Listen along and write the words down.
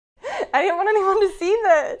I didn't want anyone to see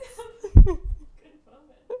this.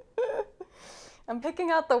 I'm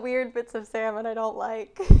picking out the weird bits of salmon I don't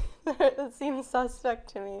like. It seems suspect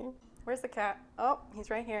to me. Where's the cat? Oh, he's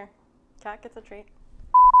right here. Cat gets a treat.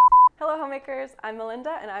 Hello homemakers, I'm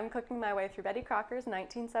Melinda and I'm cooking my way through Betty Crocker's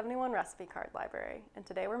 1971 recipe card library. And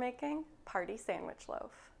today we're making Party Sandwich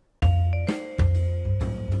Loaf.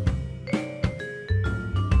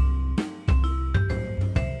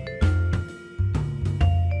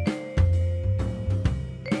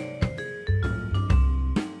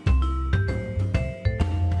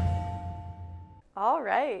 All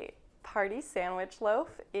right, Party Sandwich Loaf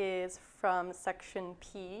is from section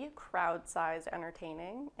P, Crowd Size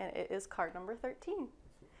Entertaining, and it is card number 13.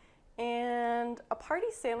 And a party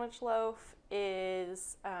sandwich loaf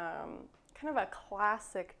is kind of a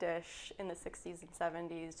classic dish in the 60s and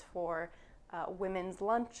 70s for women's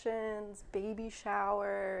luncheons, baby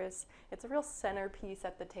showers. It's a real centerpiece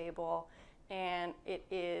at the table, and it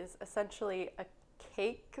is essentially a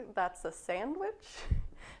cake that's a sandwich.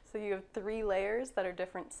 So you have 3 layers that are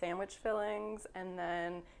different sandwich fillings, and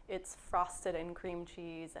then it's frosted in cream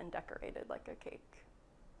cheese and decorated like a cake.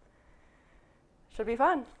 Should be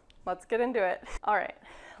fun. Let's get into it. All right,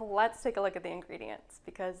 let's take a look at the ingredients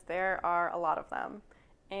because there are a lot of them.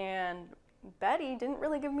 And Betty didn't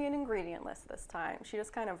really give me an ingredient list this time. She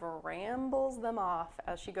just kind of rambles them off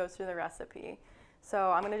as she goes through the recipe.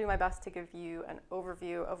 So I'm gonna do my best to give you an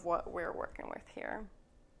overview of what we're working with here.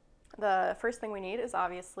 The first thing we need is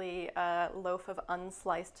obviously a loaf of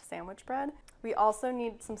unsliced sandwich bread. We also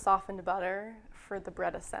need some softened butter for the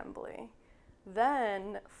bread assembly.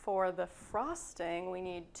 Then for the frosting, we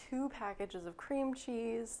need 2 packages of cream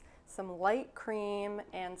cheese, some light cream,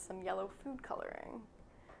 and some yellow food coloring.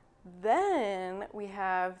 Then we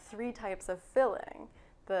have 3 types of filling.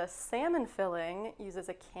 The salmon filling uses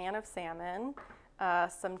a can of salmon,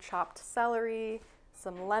 some chopped celery,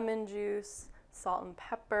 some lemon juice, salt and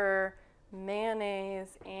pepper,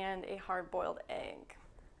 mayonnaise, and a hard-boiled egg.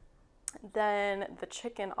 Then the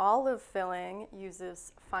chicken olive filling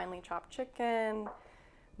uses finely chopped chicken,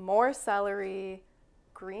 more celery,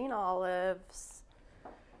 green olives,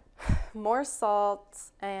 more salt,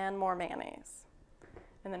 and more mayonnaise.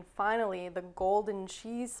 And then finally, the golden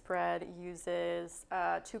cheese spread uses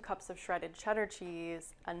 2 cups of shredded cheddar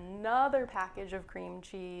cheese, another package of cream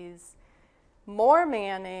cheese, more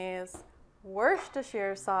mayonnaise,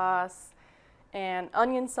 Worcestershire sauce, and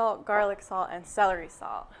onion salt, garlic salt, and celery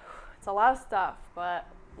salt. It's a lot of stuff, but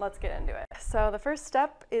let's get into it. So the first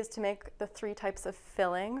step is to make the 3 types of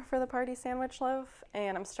filling for the party sandwich loaf,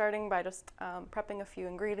 and I'm starting by just prepping a few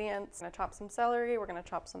ingredients. I'm gonna chop some celery, we're gonna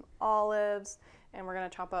chop some olives, and we're gonna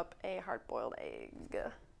chop up a hard-boiled egg.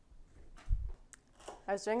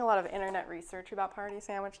 I was doing a lot of internet research about party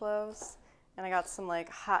sandwich loaves, and I got some like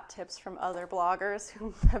hot tips from other bloggers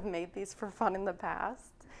who have made these for fun in the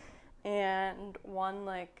past. And one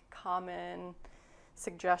like common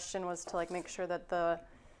suggestion was to like make sure that the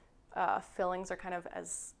fillings are kind of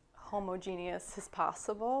as homogeneous as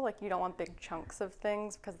possible. Like you don't want big chunks of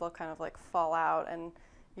things because they'll kind of like fall out, and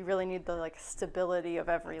you really need the like stability of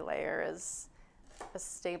every layer as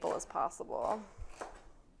stable as possible.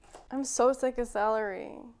 I'm so sick of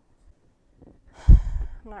celery.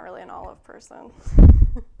 I'm not really an olive person.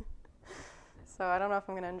 So I don't know if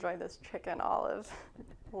I'm gonna enjoy this chicken olive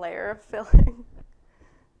layer of filling.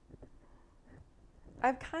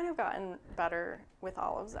 I've kind of gotten better with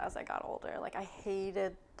olives as I got older. Like I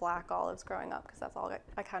hated black olives growing up because that's all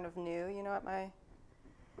I kind of knew. You know, at my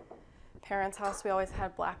parents' house, we always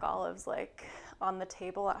had black olives like on the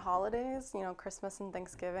table at holidays, you know, Christmas and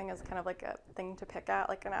Thanksgiving as kind of like a thing to pick at,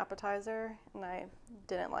 like an appetizer, and I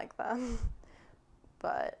didn't like them.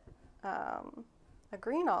 But a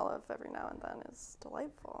green olive every now and then is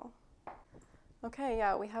delightful. Okay,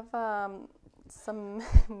 yeah, we have some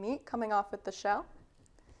meat coming off with the shell,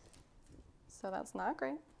 so that's not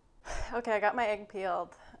great. Okay, I got my egg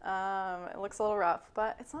peeled. It looks a little rough,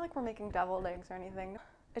 but it's not like we're making deviled eggs or anything.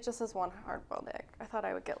 It just is 1 hard-boiled egg. I thought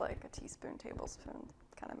I would get like a teaspoon, tablespoon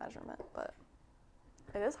kind of measurement, but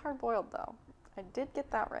it is hard-boiled though. I did get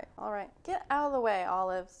that right. All right, get out of the way,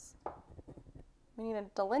 olives. We need a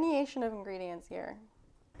delineation of ingredients here.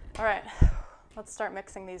 All right, let's start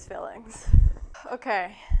mixing these fillings.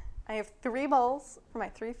 Okay, I have 3 bowls for my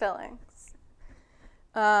 3 fillings.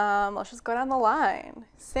 Let's just go down the line.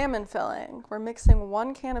 Salmon filling. We're mixing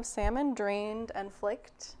 1 can of salmon, drained and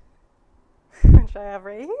flaked, which I have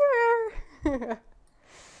right here.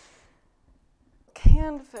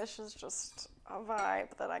 Canned fish is just a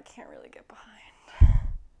vibe that I can't really get behind.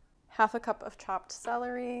 Half a cup of chopped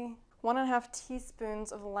celery, 1.5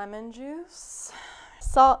 teaspoons of lemon juice,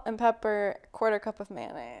 Salt and pepper, 1/4 cup of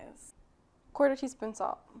mayonnaise, 1/4 teaspoon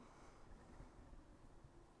salt.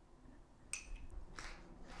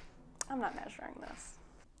 I'm not measuring this.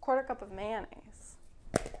 1/4 cup of mayonnaise.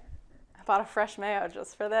 I bought a fresh mayo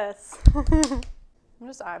just for this. I'm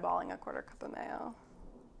just eyeballing a 1/4 cup of mayo.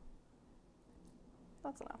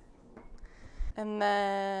 That's enough. And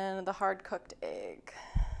then the hard cooked egg.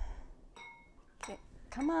 Okay,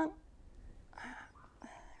 come on.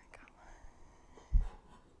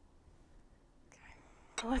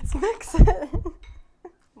 Let's mix it.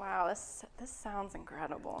 Wow, this sounds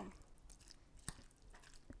incredible.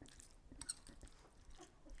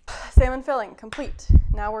 Salmon filling complete.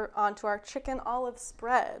 Now we're on to our chicken olive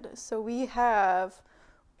spread. So we have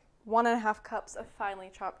 1.5 cups of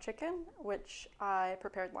finely chopped chicken, which I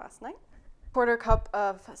prepared last night. 1/4 cup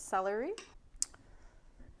of celery.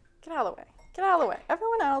 Get out of the way. Get out of the way.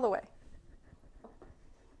 Everyone out of the way.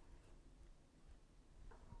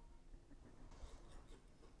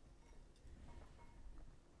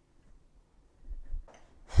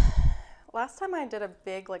 Last time I did a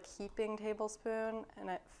big heaping tablespoon and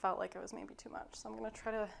it felt like it was maybe too much. So I'm gonna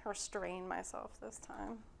try to restrain myself this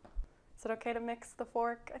time. Is it okay to mix the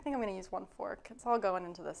fork? I think I'm gonna use 1 fork. It's all going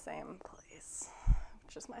into the same place,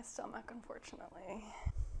 which is my stomach, unfortunately.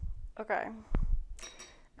 Okay,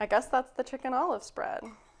 I guess that's the chicken olive spread.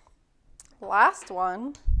 Last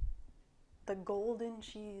one, the golden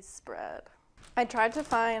cheese spread. I tried to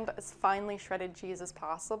find as finely shredded cheese as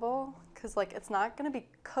possible because it's not going to be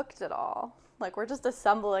cooked at all. We're just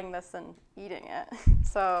assembling this and eating it.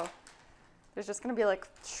 So there's just going to be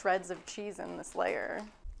shreds of cheese in this layer.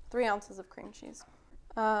 3 ounces of cream cheese.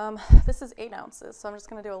 This is 8 ounces, so I'm just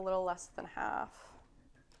going to do a little less than half.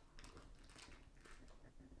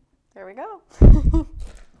 There we go.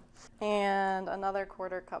 And another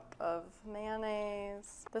 1/4 cup of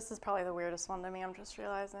mayonnaise. This is probably the weirdest one to me, I'm just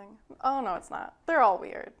realizing. Oh no, it's not. They're all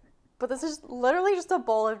weird. But this is literally just a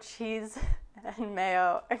bowl of cheese and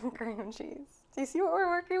mayo and cream cheese. Do you see what we're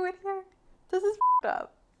working with here? This is f***ed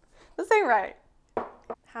up. This ain't right.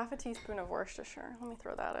 1/2 teaspoon of Worcestershire. Let me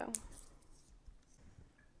throw that in.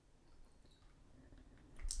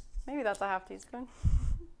 Maybe that's a 1/2 teaspoon.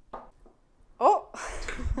 Oh!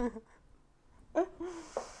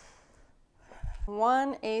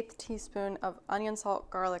 1/8 teaspoon of onion salt,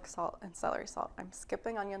 garlic salt, and celery salt. I'm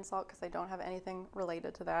skipping onion salt because I don't have anything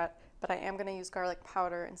related to that, but I am going to use garlic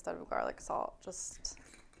powder instead of garlic salt, just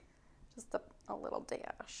a little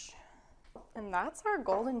dash. And that's our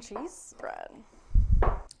golden cheese spread.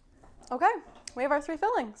 Okay, we have our 3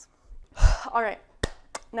 fillings. All right,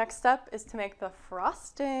 next step is to make the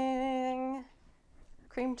frosting.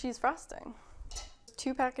 Cream cheese frosting.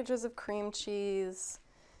 2 packages of cream cheese,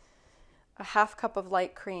 a 1/2 cup of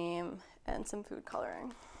light cream, and some food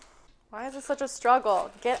coloring. Why is this such a struggle?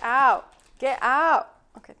 Get out, get out.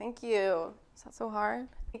 Okay, thank you. Is that so hard?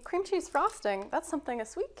 Cream cheese frosting, that's something a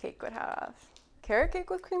sweet cake would have. Carrot cake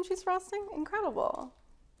with cream cheese frosting, incredible.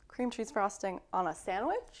 Cream cheese frosting on a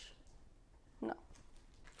sandwich? No.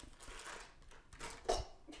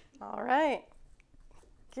 All right,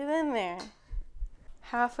 get in there.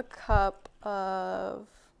 1/2 cup of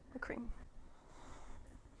the cream.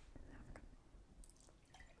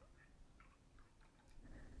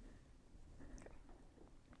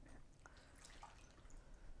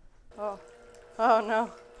 Oh no.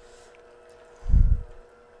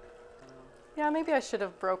 Yeah, maybe I should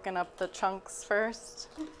have broken up the chunks first.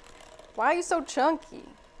 Why are you so chunky?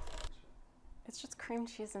 It's just cream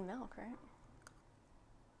cheese and milk, right?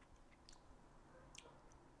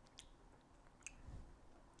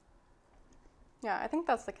 Yeah, I think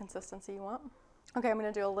that's the consistency you want. Okay, I'm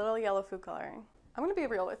gonna do a little yellow food coloring. I'm gonna be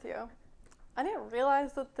real with you. I didn't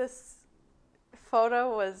realize that this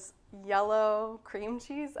photo was yellow cream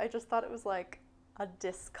cheese. I just thought it was a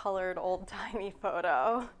discolored old-timey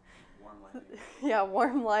photo. Warm lighting. Yeah,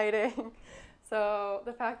 warm lighting. So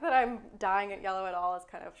the fact that I'm dyeing it yellow at all is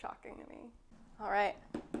kind of shocking to me. All right,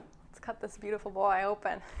 let's cut this beautiful boy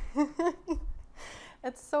open.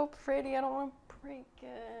 It's so pretty, I don't want to break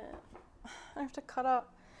it. I have to cut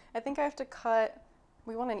up. I think I have to cut,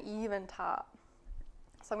 we want an even top.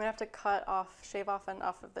 So I'm gonna have to shave off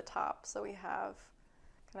enough of the top so we have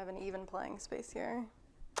kind of an even playing space here.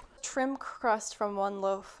 Trim crust from 1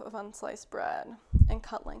 loaf of unsliced bread and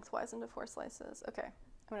cut lengthwise into 4 slices. Okay,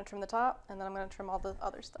 I'm gonna trim the top and then I'm gonna trim all the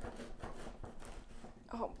other stuff.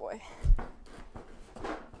 Oh boy.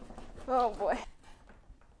 Oh boy.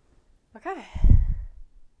 Okay.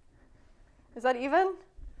 Is that even?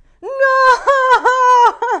 No!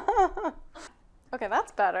 Okay,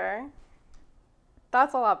 that's better.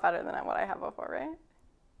 That's a lot better than what I had before, right?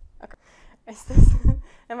 Okay. Is this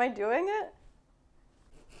Am I doing it?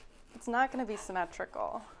 It's not going to be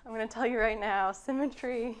symmetrical. I'm going to tell you right now,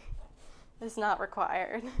 symmetry is not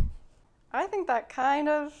required. I think that kind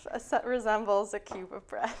of resembles a cube of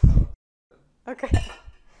bread. Okay.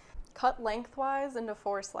 Cut lengthwise into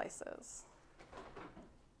 4 slices.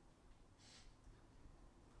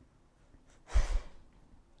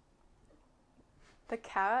 The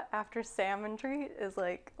cat after salmon treat is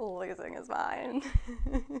like losing his mind.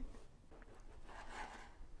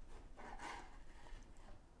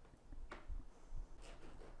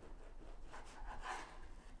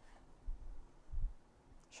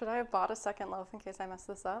 Should I have bought a second loaf in case I mess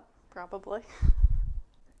this up? Probably.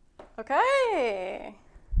 Okay.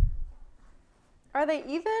 Are they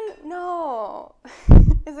even? No.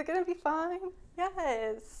 Is it gonna be fine?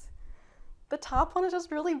 Yes. The top one is just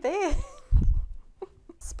really big.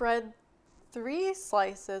 Spread 3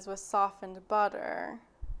 slices with softened butter.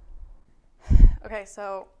 Okay,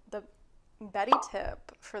 so the Betty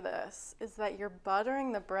tip for this is that you're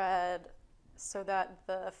buttering the bread so that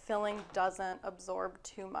the filling doesn't absorb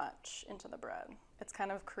too much into the bread. It's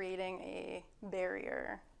kind of creating a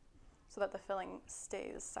barrier so that the filling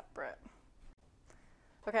stays separate.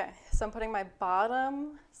 Okay, so I'm putting my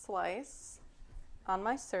bottom slice on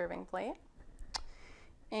my serving plate.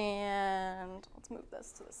 And let's move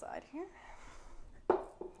this to the side here.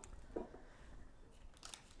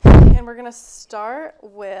 And we're gonna start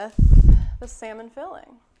with the salmon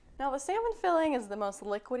filling. Now the salmon filling is the most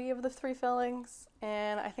liquidy of the 3 fillings,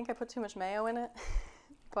 and I think I put too much mayo in it,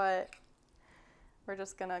 but we're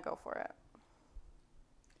just gonna go for it.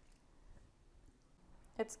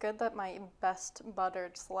 It's good that my best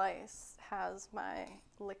buttered slice has my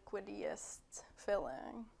liquidiest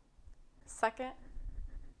filling. Second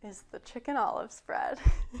is the chicken olive spread.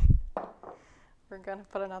 We're gonna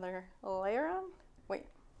put another layer on. Wait,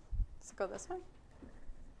 does it go this way?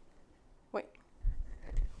 Wait.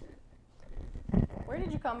 Where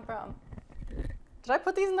did you come from? Did I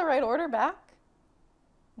put these in the right order back?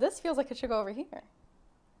 This feels like it should go over here.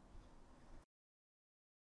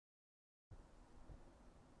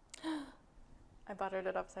 I buttered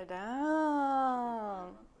it upside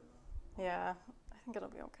down. Yeah, I think it'll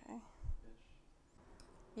be okay.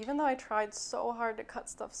 Even though I tried so hard to cut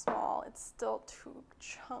stuff small, it's still too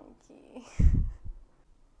chunky.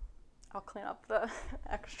 I'll clean up the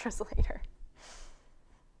extras later.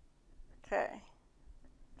 Okay.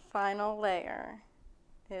 Final layer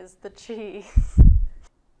is the cheese.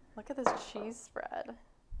 Look at this cheese spread.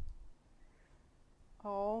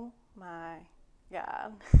 Oh my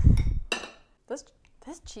God.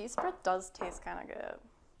 This cheese spread does taste kind of good,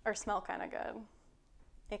 or smell kind of good.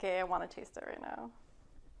 AKA I want to taste it right now.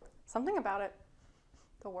 Something about it.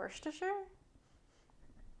 The Worcestershire.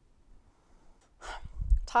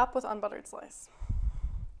 Top with unbuttered slice.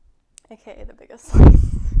 AKA the biggest slice.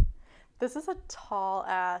 This is a tall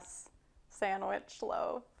ass sandwich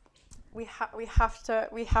loaf. We have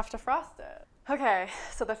to frost it. Okay,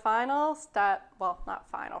 so the final step, well, not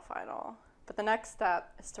final, but the next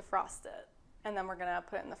step is to frost it. And then we're gonna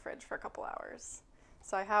put it in the fridge for a couple hours.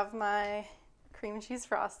 So I have my cream cheese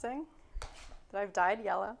frosting that I've dyed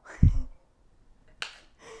yellow.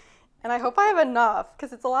 And I hope I have enough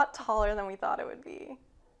because it's a lot taller than we thought it would be.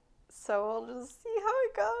 So we'll just see how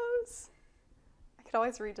it goes. I could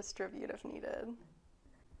always redistribute if needed.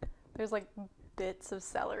 There's like bits of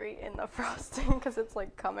celery in the frosting because it's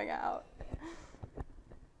like coming out.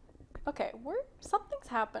 Okay, something's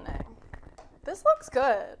happening. This looks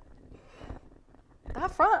good.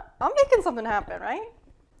 That front, I'm making something happen, right?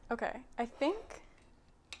 Okay, I think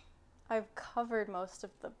I've covered most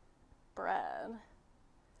of the bread.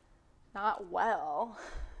 Not well,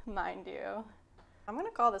 mind you. I'm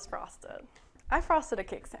gonna call this frosted. I frosted a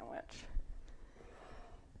cake sandwich.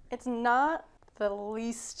 It's not the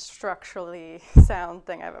least structurally sound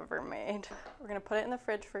thing I've ever made. We're gonna put it in the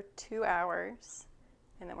fridge for 2 hours,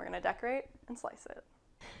 and then we're gonna decorate and slice it.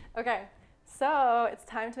 Okay, so it's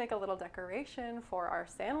time to make a little decoration for our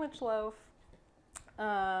sandwich loaf.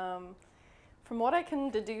 From what I can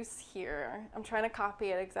deduce here, I'm trying to copy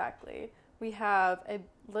it exactly. We have a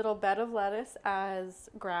little bed of lettuce as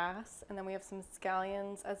grass, and then we have some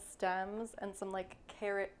scallions as stems, and some like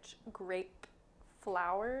carrot grape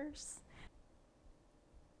flowers.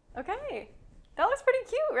 Okay, that looks pretty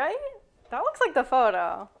cute, right? That looks like the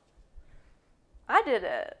photo. I did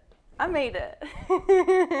it. I made it.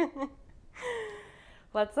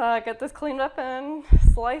 Let's get this cleaned up and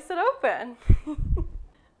slice it open.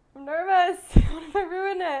 I'm nervous. What if I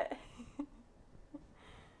ruin it?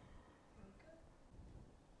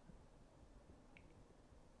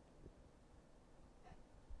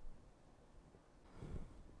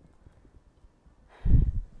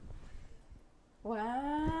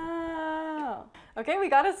 Okay, we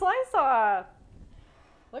got a slice off.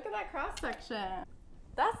 Look at that cross section.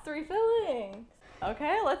 That's 3 fillings.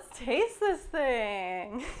 Okay, let's taste this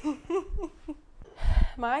thing.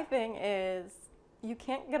 My thing is, you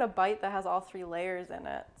can't get a bite that has all 3 layers in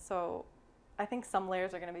it, so I think some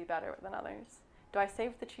layers are gonna be better than others. Do I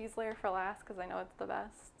save the cheese layer for last because I know it's the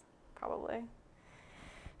best? Probably.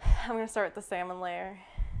 I'm gonna start with the salmon layer.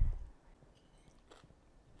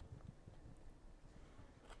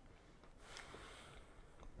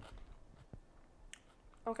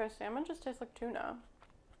 Okay, salmon just tastes like tuna.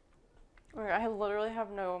 Okay, I literally have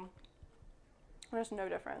there's no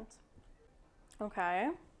difference. Okay,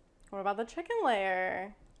 what about the chicken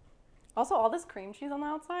layer? Also, all this cream cheese on the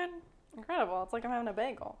outside, incredible. It's like I'm having a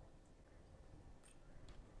bagel.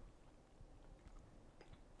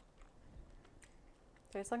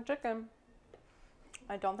 Tastes like chicken.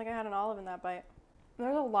 I don't think I had an olive in that bite.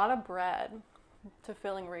 There's a lot of bread to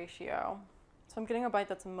filling ratio. So I'm getting a bite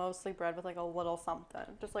that's mostly bread with like a little something.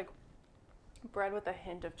 Just like bread with a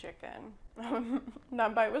hint of chicken.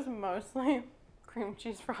 That bite was mostly cream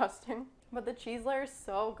cheese frosting. But the cheese layer is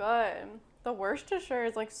so good. The Worcestershire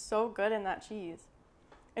is like so good in that cheese.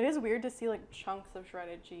 It is weird to see like chunks of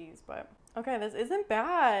shredded cheese, but okay, this isn't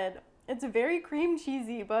bad. It's very cream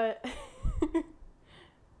cheesy, but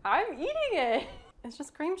I'm eating it. It's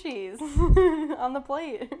just cream cheese on the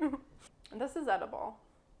plate. This is edible.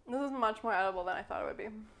 This is much more edible than I thought it would be.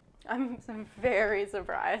 I'm very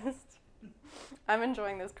surprised. I'm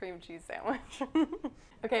enjoying this cream cheese sandwich.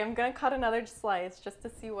 Okay, I'm gonna cut another slice just to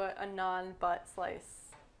see what a non-butt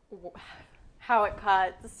slice, how it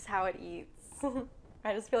cuts, how it eats.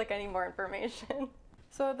 I just feel like I need more information.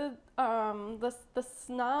 So this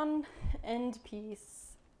non-end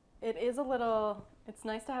piece, it is a little, it's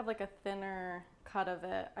nice to have like a thinner cut of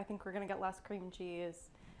it. I think we're gonna get less cream cheese.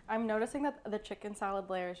 I'm noticing that the chicken salad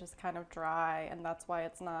layer is just kind of dry, and that's why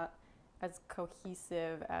it's not as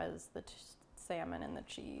cohesive as the salmon and the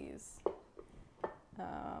cheese.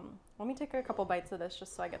 Let me take a couple bites of this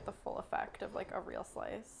just so I get the full effect of like a real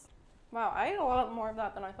slice. Wow, I ate a lot more of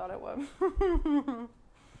that than I thought it would.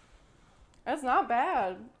 It's not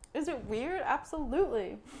bad. Is it weird?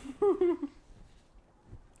 Absolutely.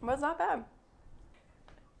 But it's not bad.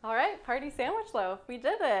 All right, Party Sandwich Loaf, we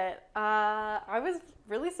did it. I was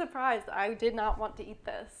really surprised. I did not want to eat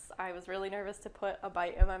this. I was really nervous to put a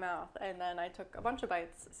bite in my mouth, and then I took a bunch of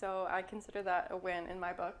bites, so I consider that a win in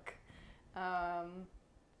my book.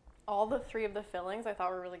 All the 3 of the fillings I thought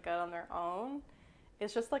were really good on their own.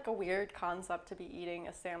 It's just like a weird concept to be eating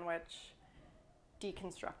a sandwich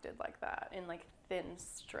deconstructed like that in like thin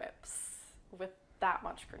strips with that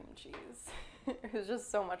much cream cheese. It was just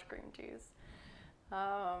so much cream cheese.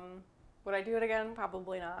 Would I do it again?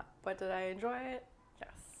 Probably not. But did I enjoy it?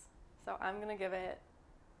 Yes. So I'm gonna give it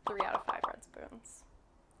 3 out of 5 red spoons.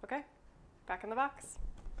 Okay, back in the box.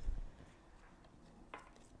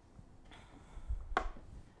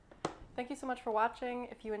 Thank you so much for watching.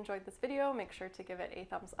 If you enjoyed this video, make sure to give it a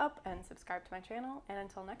thumbs up and subscribe to my channel. And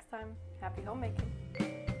until next time, happy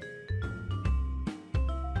homemaking.